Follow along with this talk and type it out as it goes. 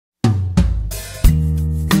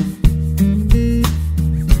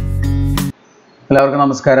എല്ലാവർക്കും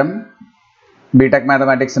നമസ്കാരം. ബിടെക്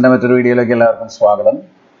മാത്തമാറ്റിക്സിന്റെ മറ്റൊരു വീഡിയോയിലേക്ക് എല്ലാവർക്കും സ്വാഗതം.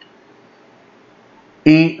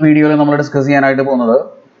 ഈ വീഡിയോയിൽ നമ്മൾ ഡിസ്കസ് ചെയ്യാനായിട്ട് പോകുന്നത്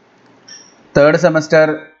third semester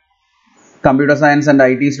computer science and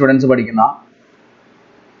IT students പഠിക്കുന്ന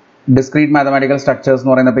ഡിസ്ക്രീറ്റ് മാത്തമാറ്റിക്കൽ സ്ട്രക്ചേഴ്സ്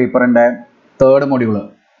എന്ന് പറയുന്ന പേപ്പറിന്റെ തേർഡ് മൊഡ്യൂള്.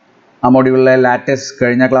 ആ മൊഡ്യൂളിലെ ലാറ്റിസ്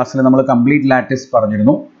കഴിഞ്ഞ ക്ലാസ്സിൽ നമ്മൾ കംപ്ലീറ്റ് ലാറ്റിസ്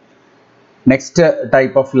പറഞ്ഞിരുന്നു. നെക്സ്റ്റ്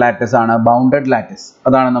ടൈപ്പ് ഓഫ് ലാറ്റിസ് ആണ് ബൗണ്ടഡ് ലാറ്റിസ്.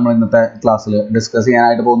 അതാണ് നമ്മൾ ഇന്നത്തെ ക്ലാസ്സിൽ ഡിസ്കസ്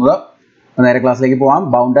ചെയ്യാനായിട്ട് പോകുന്നത്. നേരെ ക്ലാസ്സിലേക്ക് പോവാം.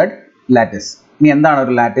 Bounded lattice. ഇനി എന്താണ്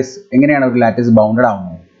ഒരു ലാറ്റിസ്, എങ്ങനെയാണ് ഒരു ലാറ്റിസ് ബൗണ്ടഡ്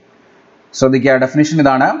ആവുന്നത്? ശ്രദ്ധിക്കുക, ഡെഫിനിഷൻ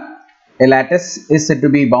ഇതാണ്: A lattice is Z to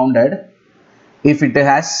B bounded if it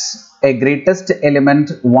has A greatest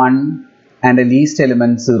element 1 and A least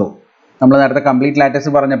element 0. നമ്മൾ നേരത്തെ കംപ്ലീറ്റ്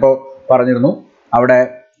ലാറ്റിസ് പറഞ്ഞിരുന്നു. അവിടെ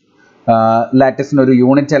ലാറ്റിസിന് ഒരു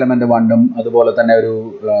യൂണിറ്റ് എലമെന്റ് 1ഉം അതുപോലെ തന്നെ ഒരു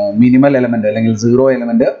മിനിമൽ എലമെന്റ് അല്ലെങ്കിൽ 0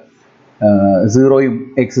 എലമെന്റ് 0യും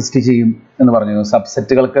എക്സിസ്റ്റ് ചെയ്യും എന്ന് പറഞ്ഞിരുന്നു.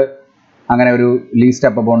 സബ്സെറ്റുകൾക്ക് അങ്ങനെ ഒരു least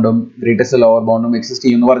upper ബോണ്ടും greatest lower ബോണ്ടും exist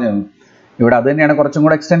ചെയ്യും എന്ന് പറഞ്ഞിരുന്നു. ഇവിടെ അത് തന്നെയാണ് കുറച്ചും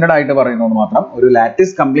കൂടെ എക്സ്റ്റെൻഡഡ് ആയിട്ട് പറയുന്നത് മാത്രം. ഒരു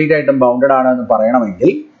ലാറ്റിസ് കംപ്ലീറ്റ് ആയിട്ടും ബൗണ്ടഡ് ആണ് എന്ന്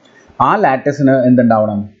പറയണമെങ്കിൽ ആ ലാറ്റിസിന്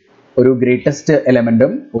എന്തുണ്ടാവണം? ഒരു ഗ്രേറ്റസ്റ്റ്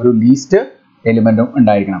എലമെന്റും ഒരു ലീസ്റ്റ് എലിമെന്റും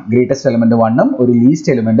ഉണ്ടായിരിക്കണം. ഗ്രേറ്റസ്റ്റ് എലമെന്റ് 1ഉം ഒരു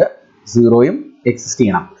ലീസ്റ്റ് എലിമെന്റ് 0യും എക്സിസ്റ്റ്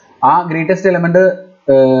ചെയ്യണം. ആ ഗ്രേറ്റസ്റ്റ്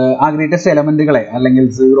എലമെന്റുകളെ അല്ലെങ്കിൽ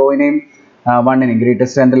 0നെയും 1നെയും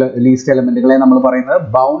ഗ്രേറ്റസ്റ്റ് ആൻഡ് ലീസ്റ്റ് എലമെന്റുകളെ നമ്മൾ പറയുന്നത്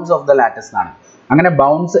ബൗണ്ട്സ് ഓഫ് ദ ലാറ്റിസ് എന്നാണ്. അങ്ങനെ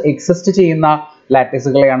ബൗണ്ട്സ് എക്സിസ്റ്റ് ചെയ്യുന്ന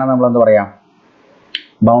ലാറ്റിസുകളെയാണ് നമ്മൾ എന്ത് പറയാം?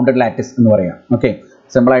 ബൗണ്ടഡ് ലാറ്റിസ് എന്ന് പറയാം. ഓക്കെ,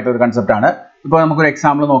 സിമ്പിൾ ആയിട്ട് ഒരു കൺസെപ്റ്റ് ആണ്. ഇപ്പോൾ നമുക്കൊരു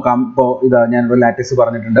എക്സാമ്പിൾ നോക്കാം. ഇപ്പോൾ ഇതാ ഞാനൊരു ലാറ്റിസ്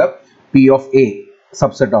പറഞ്ഞിട്ടുണ്ട്. P of A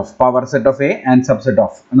subset of power set of A and subset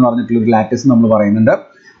of എന്ന് പറഞ്ഞിട്ടുള്ള ഒരു ലാറ്റിസ് നമ്മൾ പറയുന്നുണ്ട്.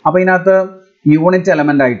 അപ്പോൾ ഇതിനകത്ത് യൂണിറ്റ്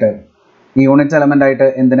എലമെന്റ് ആയിട്ട്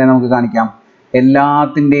എന്തിനെ നമുക്ക് കാണിക്കാം?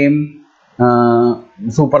 എല്ലാത്തിൻ്റെയും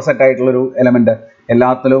സൂപ്പർ സെറ്റ് ആയിട്ടുള്ളൊരു എലമെന്റ്,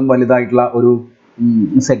 എല്ലാത്തിലും വലുതായിട്ടുള്ള ഒരു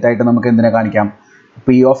സെറ്റായിട്ട് നമുക്ക് എന്തിനെ കാണിക്കാം? P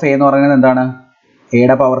of A എന്ന് പറയുന്നത് എന്താണ്?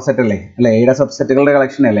 എയുടെ പവർ സെറ്റ് അല്ലേ? എയുടെ സബ്സെറ്റുകളുടെ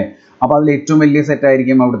കളക്ഷൻ അല്ലേ? അപ്പോൾ അതിൽ ഏറ്റവും വലിയ സെറ്റ്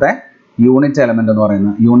ആയിരിക്കും അവിടുത്തെ യൂണിറ്റ് എലമെന്റ് എന്ന്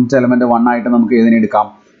പറയുന്നത്. യൂണിറ്റ് എലമെന്റ് 1 ആയിട്ട് നമുക്ക് ഏതിനെ എടുക്കാം?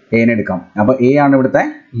 എനെ എടുക്കാം. അപ്പോൾ എ ആണ് ഇവിടുത്തെ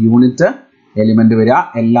യൂണിറ്റ് എലിമെന്റ് വരിക.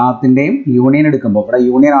 എല്ലാത്തിൻ്റെയും യൂണിയൻ എടുക്കുമ്പോൾ, ഇവിടെ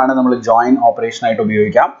യൂണിയൻ ആണ് നമ്മൾ ജോയിൻ ഓപ്പറേഷൻ ആയിട്ട്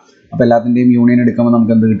ഉപയോഗിക്കാം. അപ്പോൾ എല്ലാത്തിൻ്റെയും യൂണിയൻ എടുക്കുമ്പോൾ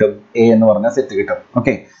നമുക്ക് എന്ത് കിട്ടും? എ എന്ന് പറഞ്ഞ സെറ്റ് കിട്ടും.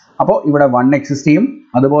 ഓക്കെ, അപ്പോൾ ഇവിടെ 1 എക്സിസ്റ്റ് ചെയ്യും.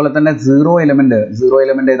 അതുപോലെ തന്നെ 0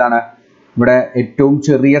 എലമെന്റ് ഏതാണ്? ഇവിടെ ഏറ്റവും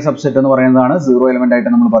ചെറിയ സബ്സെറ്റ് എന്ന് പറയുന്നതാണ് 0 എലമെന്റ്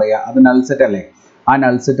ആയിട്ട് നമ്മൾ പറയുക. അത് നൾ സെറ്റ് അല്ലേ? ആ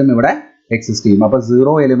നൾ സെറ്റും ഇവിടെ എക്സിസ്റ്റ് ചെയ്യും. അപ്പോൾ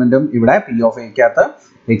 0 എലിമെന്റും ഇവിടെ P of Aക്കകത്ത്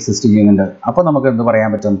എക്സിസ്റ്റ് ചെയ്യുന്നുണ്ട്. അപ്പോൾ നമുക്ക് എന്ത് പറയാൻ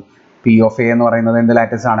പറ്റും? P of A എന്ന് പറയുന്നത് എന്ത്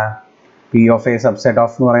ലാറ്റിസ് ആണ്? P of A subset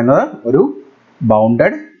of എന്ന് പറയുന്നത് ഒരു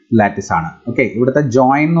ബൗണ്ടഡ് ലാറ്റിസ് ആണ്. ഓക്കെ, ഇവിടുത്തെ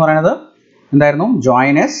ജോയിൻ എന്ന് പറയുന്നത് എന്തായിരുന്നു?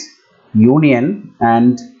 Join S union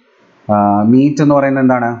and meet എന്ന് പറയുന്നത്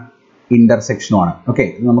എന്താണ്? ഇന്റർസെക്ഷനുമാണ്. ഓക്കെ,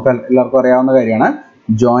 നമുക്ക് എല്ലാവർക്കും അറിയാവുന്ന കാര്യമാണ്.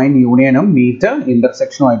 ജോയിൻ യൂണിയനും മീറ്റ്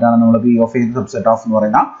ഇന്റർസെക്ഷനും ആയിട്ടാണ് നമ്മൾ P of A subset of എന്ന്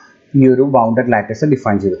പറയുന്ന ഈ ഒരു ബൗണ്ടഡ് ലാറ്റിസ്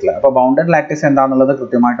ഡിഫൈൻ ചെയ്തിട്ടുള്ളത്. അപ്പോൾ ബൗണ്ടഡ് ലാറ്റിസ് എന്താണെന്നുള്ളത്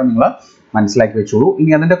കൃത്യമായിട്ട് നിങ്ങൾ മനസ്സിലാക്കി വെച്ചോളൂ.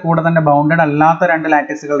 ഇനി അതിൻ്റെ കൂടെ തന്നെ ബൗണ്ടഡ് അല്ലാത്ത 2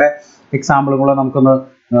 ലാറ്റിസുകളുടെ എക്സാമ്പിളുകൾ നമുക്കൊന്ന്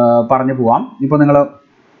പറഞ്ഞു പോവാം. ഇപ്പോൾ നിങ്ങൾ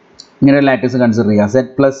ഇങ്ങനെ ഒരു ലാറ്റിസ് കൺസിഡർ ചെയ്യുക. Z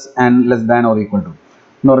plus and less than or equal to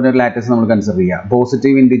എന്ന് പറഞ്ഞൊരു ലാറ്റിസ് നമ്മൾ കൺസിഡർ ചെയ്യുക.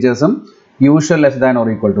 Positive ഇൻഡിജേഴ്സും usual less than or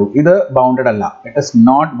equal to. ഇത് ബൗണ്ടഡ് അല്ല, ഇറ്റ് ഇസ്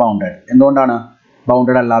നോട്ട് ബൗണ്ടഡ്. എന്തുകൊണ്ടാണ്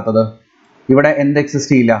ബൗണ്ടഡ് അല്ലാത്തത്? ഇവിടെ എന്ത്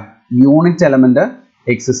എക്സിസ്റ്റ് ചെയ്യില്ല? യൂണിറ്റ് എലമെന്റ്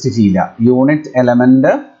എക്സിസ്റ്റ് ചെയ്യില്ല. Unit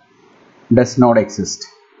element does not exist.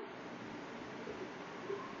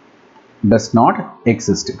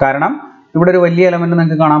 കാരണം ഇവിടെ ഒരു വലിയ എലമെന്റ്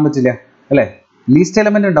നിങ്ങൾക്ക് കാണാൻ പറ്റില്ല അല്ലേ? ലീസ്റ്റ്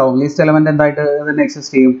എലമെന്റ് ഉണ്ടാവും. ലീസ്റ്റ് എലമെന്റ് എന്തായിട്ട് തന്നെ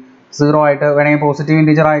എക്സിസ്റ്റ് ചെയ്യും? 0 ആയിട്ട്. വേണമെങ്കിൽ പോസിറ്റീവ്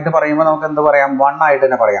ഇൻഡിജർ ആയിട്ട് പറയുമ്പോൾ നമുക്ക് എന്ത് പറയാം? 1 ആയിട്ട്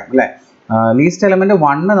തന്നെ പറയാം അല്ലേ? ലീസ്റ്റ് എലമെന്റ്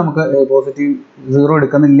 1 നമുക്ക് പോസിറ്റീവ് 0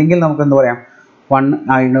 എടുക്കുന്നില്ലെങ്കിൽ നമുക്ക് എന്ത് പറയാം? 1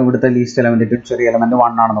 ആയിട്ട് ഇവിടുത്തെ ലീസ്റ്റ് എലമെന്റ് ചെറിയ എലമെന്റ്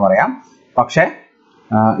 1 ആണെന്ന് പറയാം. പക്ഷേ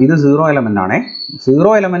ഇത് 0 എലമെന്റ് ആണേ. 0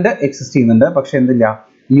 എലമെന്റ് എക്സിസ്റ്റ് ചെയ്യുന്നുണ്ട്, പക്ഷെ എന്തില്ല?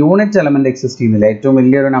 യൂണിറ്റ് എലമെന്റ് എക്സിസ്റ്റ് ചെയ്യുന്നില്ല. ഏറ്റവും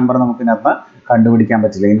വലിയൊരു നമ്പർ നമുക്ക് ഇതിനകത്ത് കണ്ടുപിടിക്കാൻ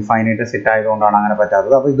പറ്റില്ല. ഇൻഫൈനൈറ്റ് സെറ്റ് ആയതുകൊണ്ടാണ് അങ്ങനെ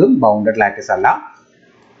പറ്റാത്തത്. അപ്പോൾ ഇതും ബൗണ്ടഡ് ലാറ്റിസ് അല്ല.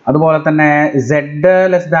 അതുപോലെ തന്നെ Z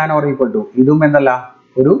less than or equal to, ഇതും എന്തല്ല?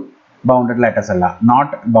 ഒരു ബൗണ്ടഡ് ലാറ്റിസ് അല്ല,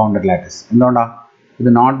 നോട്ട് ബൗണ്ടഡ് ലാറ്റിസ്. എന്തുകൊണ്ടാണ് ഇത്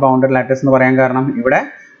നോട്ട് ബൗണ്ടഡ് ലാറ്റിസ് എന്ന് പറയാൻ കാരണം? ഇവിടെ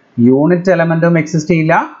യൂണിറ്റ് എലമെന്റും എക്സിസ്റ്റ്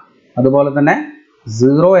ചെയ്യില്ല, അതുപോലെ തന്നെ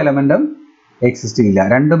 0 എലമെന്റും എക്സിസ്റ്റ് ചെയ്യില്ല.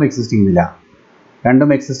 രണ്ടും എക്സിസ്റ്റ് ചെയ്യുന്നില്ല. രണ്ടും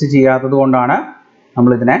എക്സിസ്റ്റ് ചെയ്യാത്തത് കൊണ്ടാണ്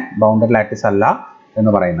നമ്മൾ ഇതിനെ ബൗണ്ടഡ് ലാറ്റിസ് അല്ല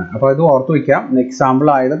എന്ന് പറയുന്നത്. അപ്പോൾ ഇത് ഓർത്ത് വയ്ക്കാം. എക്സാമ്പിൾ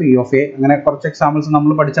ആയത് P of A. അങ്ങനെ കുറച്ച് എക്സാമ്പിൾസ് നമ്മൾ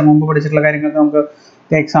മുമ്പ് പഠിച്ചിട്ടുള്ള കാര്യങ്ങൾക്ക് നമുക്ക്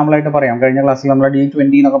എക്സാമ്പിൾ ആയിട്ട് പറയാം. കഴിഞ്ഞ ക്ലാസ്സിൽ നമ്മൾ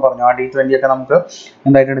D20 എന്നൊക്കെ പറഞ്ഞു. ആ D20 ഒക്കെ നമുക്ക്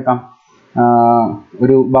എന്തായിട്ട് എടുക്കാം?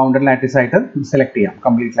 ഒരു ബൗണ്ടഡ് ലാറ്റിസ് ആയിട്ട് സെലക്ട് ചെയ്യാം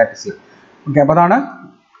കംപ്ലീറ്റ് ലാറ്റിസിൽ. ഓക്കെ, അപ്പോൾ അതാണ്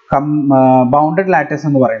ബൗണ്ടഡ് ലാറ്റിസ്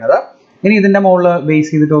എന്ന് പറയുന്നത്. ഇനി ഇതിൻ്റെ മുകളിൽ ബേസ്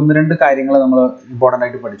ചെയ്തിട്ട് 1-2 കാര്യങ്ങൾ നമ്മൾ ഇമ്പോർട്ടൻ്റ്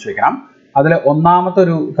ആയിട്ട് പഠിച്ചു വെക്കണം. അതിൽ ഒന്നാമത്തെ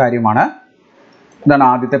ഒരു കാര്യമാണ്, ഇതാണ്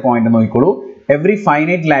ആദ്യത്തെ പോയിന്റ് നോക്കിക്കോളൂ. Every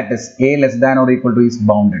finite lattice A less than or equal to is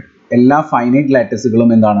bounded. എല്ലാ ഫൈനൈറ്റ് ലാറ്റിസുകളും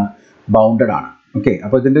എന്താണ് ബൗണ്ടഡ് ആണ്. ഓക്കെ,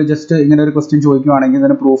 അപ്പോൾ ഇതിൻ്റെ ജസ്റ്റ് ഇങ്ങനെ ഒരു ക്വസ്റ്റ്യൻ ചോദിക്കുവാണെങ്കിൽ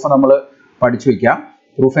ഇതിന് പ്രൂഫ് നമ്മൾ പഠിച്ചു വെക്കാം.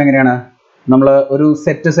 പ്രൂഫ് എങ്ങനെയാണ്? നമ്മൾ ഒരു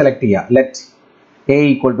സെറ്റ് സെലക്ട് ചെയ്യുക. Let A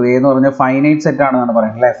equal to A എന്ന് പറഞ്ഞാൽ ഫൈനൈറ്റ് സെറ്റ് ആണെന്നാണ്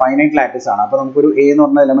പറയുന്നത് അല്ലേ, ഫൈനൈറ്റ് ലാറ്റിസ് ആണ്. അപ്പോൾ നമുക്കൊരു എ എന്ന്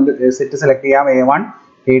പറഞ്ഞ എലമെന്റ് സെറ്റ് സെലക്ട് ചെയ്യാം. A1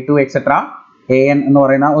 A2 എക്സെട്ര AN എന്ന്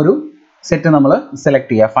പറയുന്ന ഒരു സെറ്റ് നമ്മൾ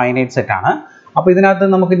സെലക്ട് ചെയ്യുക, ഫൈനൈറ്റ് സെറ്റ് ആണ്. അപ്പോൾ ഇതിനകത്ത്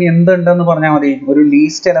നമുക്ക് ഇനി എന്തുണ്ടെന്ന് പറഞ്ഞാൽ മതി, ഒരു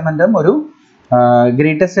ലീസ്റ്റ് എലമെന്റും ഒരു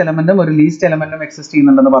ഗ്രേറ്റസ്റ്റ് എലമെന്റും ഒരു ലീസ്റ്റ് എലമെന്റും എക്സിസ്റ്റ്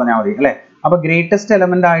ചെയ്യുന്നുണ്ടെന്ന് പറഞ്ഞാൽ മതി അല്ലേ. അപ്പോൾ ഗ്രേറ്റസ്റ്റ്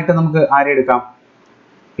എലമെന്റ് ആയിട്ട് നമുക്ക് ആരെ എടുക്കാം?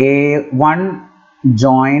 A1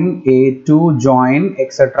 join A2 join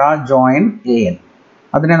etcetera join AN.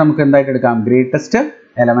 അതിനെ നമുക്ക് എന്തായിട്ട് എടുക്കാം? ഗ്രേറ്റസ്റ്റ്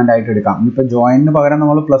എലമെന്റ് ആയിട്ട് എടുക്കാം. ഇപ്പോൾ ജോയിന് പകരം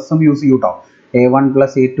നമ്മൾ പ്ലസും യൂസ് ചെയ്യും കേട്ടോ. A1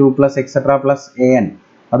 plus A2 plus etcetera plus AN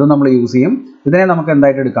അതും നമ്മൾ യൂസ് ചെയ്യും. ഇതിനെ നമുക്ക്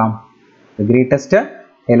എന്തായിട്ട് എടുക്കാം? ഗ്രേറ്റസ്റ്റ്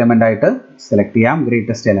എലമെന്റ് ആയിട്ട് സെലക്ട് ചെയ്യാം.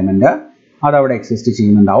 ഗ്രേറ്റസ്റ്റ് എലമെന്റ് അതവിടെ എക്സിസ്റ്റ്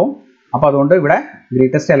ചെയ്യുന്നുണ്ടാവും. അപ്പോൾ അതുകൊണ്ട് ഇവിടെ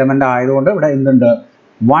ഗ്രേറ്റസ്റ്റ് എലമെന്റ് ആയതുകൊണ്ട് ഇവിടെ എന്തുണ്ട്?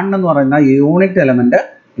 1 എന്ന് പറയുന്ന യൂണിറ്റ് എലമെന്റ്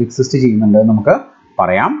എക്സിസ്റ്റ് ചെയ്യുന്നുണ്ട് നമുക്ക്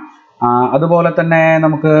പറയാം. അതുപോലെ തന്നെ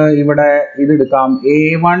നമുക്ക് ഇവിടെ ഇതെടുക്കാം.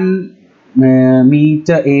 A1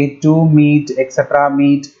 meet A2 meet etcetera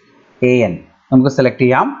meet AN നമുക്ക് സെലക്ട്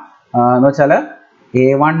ചെയ്യാം. എന്ന് വെച്ചാൽ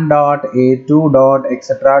A1 dot A2 dot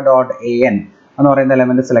etcetera dot AN എന്ന് പറയുന്ന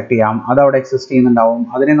എലമെന്റ് സെലക്ട് ചെയ്യാം. അത് അവിടെ എക്സിസ്റ്റ് ചെയ്യുന്നുണ്ടാവും.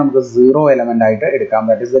 അതിനെ നമുക്ക് 0 എലമെന്റ് ആയിട്ട് എടുക്കാം.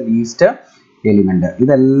 That is the least element.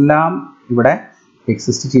 ഇതെല്ലാം ഇവിടെ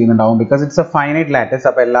എക്സിസ്റ്റ് ചെയ്യുന്നുണ്ടാവും because it's A finite lattice.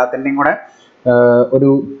 അപ്പോൾ എല്ലാത്തിൻ്റെയും കൂടെ ഒരു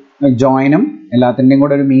ജോയിനും എല്ലാത്തിൻ്റെയും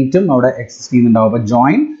കൂടെ ഒരു മീറ്റും അവിടെ എക്സിസ്റ്റ് ചെയ്യുന്നുണ്ടാവും. അപ്പോൾ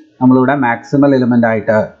ജോയിൻ നമ്മളിവിടെ മാക്സിമൽ എലിമെന്റ്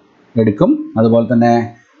ആയിട്ട് എടുക്കും. അതുപോലെ തന്നെ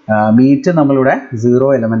മീറ്റ് നമ്മളിവിടെ 0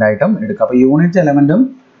 എലമെന്റ് ആയിട്ടും എടുക്കും. അപ്പോൾ യൂണിറ്റ്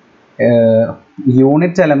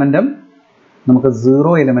എലമെന്റും നമുക്ക്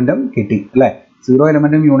 0 എലമെന്റും കിട്ടി അല്ലേ. 0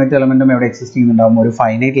 എലമെന്റും യൂണിറ്റ് എലമെന്റും എവിടെ എക്സിസ്റ്റ് ചെയ്യുന്നുണ്ടാവും? ഒരു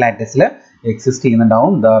ഫൈനൈറ്റ് ലാറ്റിസിൽ എക്സിസ്റ്റ്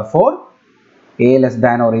ചെയ്യുന്നുണ്ടാവും. Therefore A less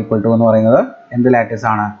than or equal to എന്ന് പറയുന്നത് എന്ത് ലാറ്റിസ്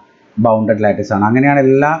ആണ്? ബൗണ്ടഡ് ലാറ്റിസ് ആണ്. അങ്ങനെയാണ്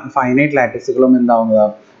എല്ലാ ഫൈനൈറ്റ് ലാറ്റിസുകളും എന്താവുന്നത്?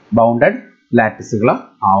 ബൗണ്ടഡ് ലാറ്റിസുകൾ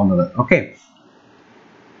ആവുന്നത്. ഓക്കെ,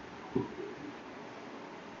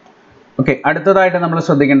 അടുത്തതായിട്ട് നമ്മൾ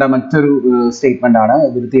ശ്രദ്ധിക്കേണ്ട മറ്റൊരു സ്റ്റേറ്റ്മെന്റ് ആണ്,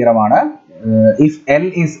 ഇതൊരു തിയറമാണ്. If L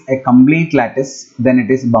is a complete lattice then it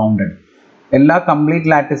is bounded. എല്ലാ കംപ്ലീറ്റ്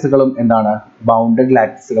ലാറ്റിസുകളും എന്താണ്? ബൗണ്ടഡ്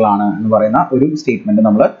ലാറ്റിസുകളാണ് എന്ന് പറയുന്ന ഒരു സ്റ്റേറ്റ്മെന്റ്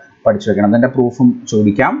നമ്മൾ പഠിച്ചു വെക്കണം. അതിന്റെ പ്രൂഫും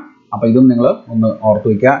ചോദിക്കാം. അപ്പോൾ ഇതും നിങ്ങൾ ഒന്ന് ഓർത്ത്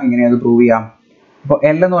വയ്ക്കുക. എങ്ങനെയത് പ്രൂവ് ചെയ്യാം? അപ്പോൾ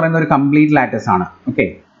L എന്ന് പറയുന്ന ഒരു കംപ്ലീറ്റ് ലാറ്റിസ് ആണ്. ഓക്കെ,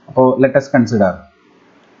 അപ്പോൾ let us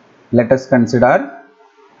consider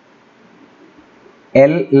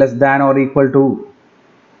L less than or equal to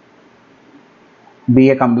be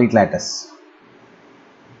a complete lattice.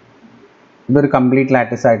 ഇതൊരു കംപ്ലീറ്റ്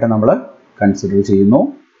ലാറ്റിസ് ആയിട്ട് നമ്മൾ കൺസിഡർ ചെയ്യുന്നു.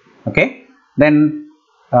 ഓക്കെ, ദെൻ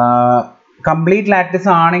കംപ്ലീറ്റ് ലാറ്റിസ്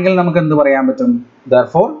ആണെങ്കിൽ നമുക്ക് എന്ത് പറയാൻ പറ്റും?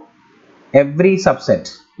 Therefore every subset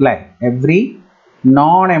അല്ലേ, every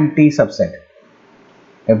non-empty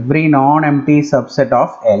subset of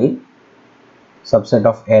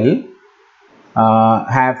L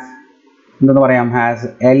have എന്തെന്ന് പറയാം? has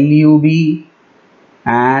LUB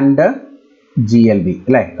and GLB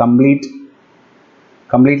അല്ലേ.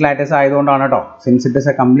 കംപ്ലീറ്റ് ലാറ്റിസ് ആയതുകൊണ്ടാണ് കേട്ടോ. Since it is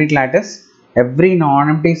A complete lattice, every non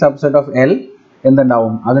empty subset of L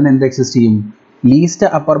എന്തുണ്ടാവും? അതിന് എന്ത് എക്സിസ്റ്റ് ചെയ്യും? ലീസ്റ്റ്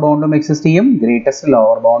അപ്പർ ബൗണ്ടും എക്സിസ്റ്റ് ചെയ്യും, ഗ്രേറ്റസ്റ്റ്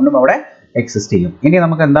ലോവർ ബൗണ്ടും അവിടെ എക്സിസ്റ്റ് ചെയ്യും. ഇനി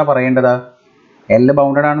നമുക്ക് എന്താ പറയേണ്ടത്? L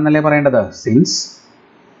ബൗണ്ടഡ് ആണെന്നല്ലേ പറയേണ്ടത്. Since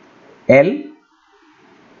L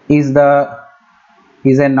is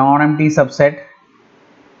a non-empty subset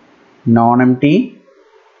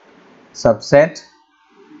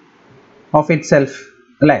of itself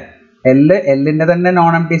അല്ലേ. Lന്റെ തന്നെ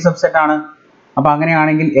നോൺ എംപ്റ്റി സബ്സെറ്റ് ആണ്. അപ്പോൾ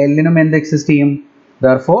അങ്ങനെയാണെങ്കിൽ Lനും എന്ത് എക്സിസ്റ്റ് ചെയ്യും?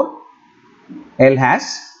 Therefore L has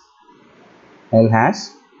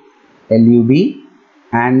LUB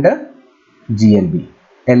and GLB.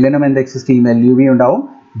 Lനും എന്ത് എക്സിസ്റ്റ് ചെയ്യും? LUB ഉണ്ടാവും,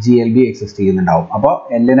 GLB എക്സിസ്റ്റ് ചെയ്യുന്നുണ്ടാവും. അപ്പോൾ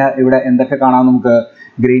Lന് ഇവിടെ എന്തൊക്കെ കാണാം? നമുക്ക്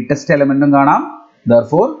ഗ്രേറ്റസ്റ്റ് എലമെന്റും കാണാം.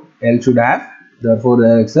 Therefore L should have, therefore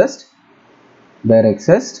there exist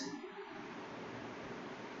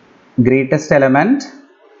greatest element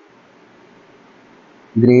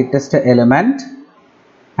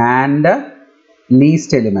and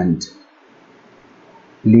least element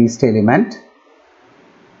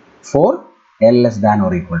for L less than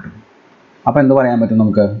or equal to. അപ്പോൾ എന്ത് പറയാൻ പറ്റും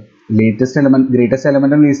നമുക്ക്? ഗ്രേറ്റസ്റ്റ്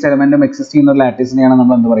എലമെന്റും ലീസ്റ്റ് എലമെന്റും എക്സിസ്റ്റ് ചെയ്യുന്ന ലാറ്റിസിനെയാണ്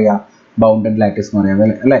നമ്മൾ എന്ത് പറയുക? ബൗണ്ടഡ് ലാറ്റിസ് എന്ന്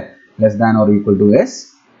പറയുന്നത് അല്ലേ. Less than or equal to is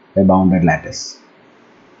a bounded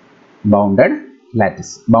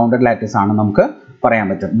lattice ആണ് നമുക്ക് പറയാൻ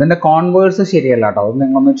പറ്റും. ഇതിന്റെ കോൺവേഴ്സ് ശരിയല്ല കേട്ടോ. അത്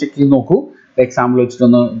നിങ്ങളൊന്ന് ചെക്ക് ചെയ്ത് നോക്കൂ. എക്സാമ്പിൾ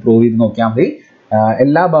വെച്ചിട്ടൊന്ന് പ്രൂവ് ചെയ്ത് നോക്കിയാൽ മതി.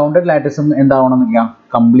 എല്ലാ ബൗണ്ടഡ് ലാറ്റിസും എന്താവണമെന്നില്ല?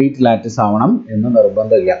 കംപ്ലീറ്റ് ലാറ്റിസ് ആവണം എന്ന്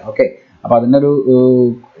നിർബന്ധമില്ല. ഓക്കെ, അപ്പോൾ അതിനൊരു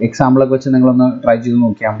എക്സാമ്പിളൊക്കെ വെച്ച് നിങ്ങളൊന്ന് ട്രൈ ചെയ്ത്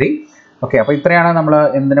നോക്കിയാൽ മതി. ഓക്കെ, അപ്പോൾ ഇത്രയാണ് നമ്മൾ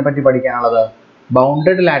എന്തിനെ പറ്റി പഠിക്കാനുള്ളത്?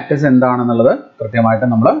 ബൗണ്ടഡ് ലാറ്റിസ് എന്താണെന്നുള്ളത് കൃത്യമായിട്ട്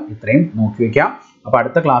നമ്മൾ ഇത്രയും നോക്കി വയ്ക്കാം. അപ്പോൾ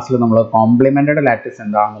അടുത്ത ക്ലാസ്സിൽ നമ്മൾ കോംപ്ലിമെന്റഡ് ലാറ്റിസ്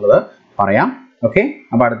എന്താണെന്നുള്ളത് പറയാം. ഓക്കെ,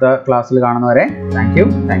 അപ്പോൾ അടുത്ത ക്ലാസ്സിൽ കാണുന്നവരെ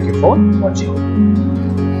താങ്ക് യു ഫോർ വാച്ചിങ്.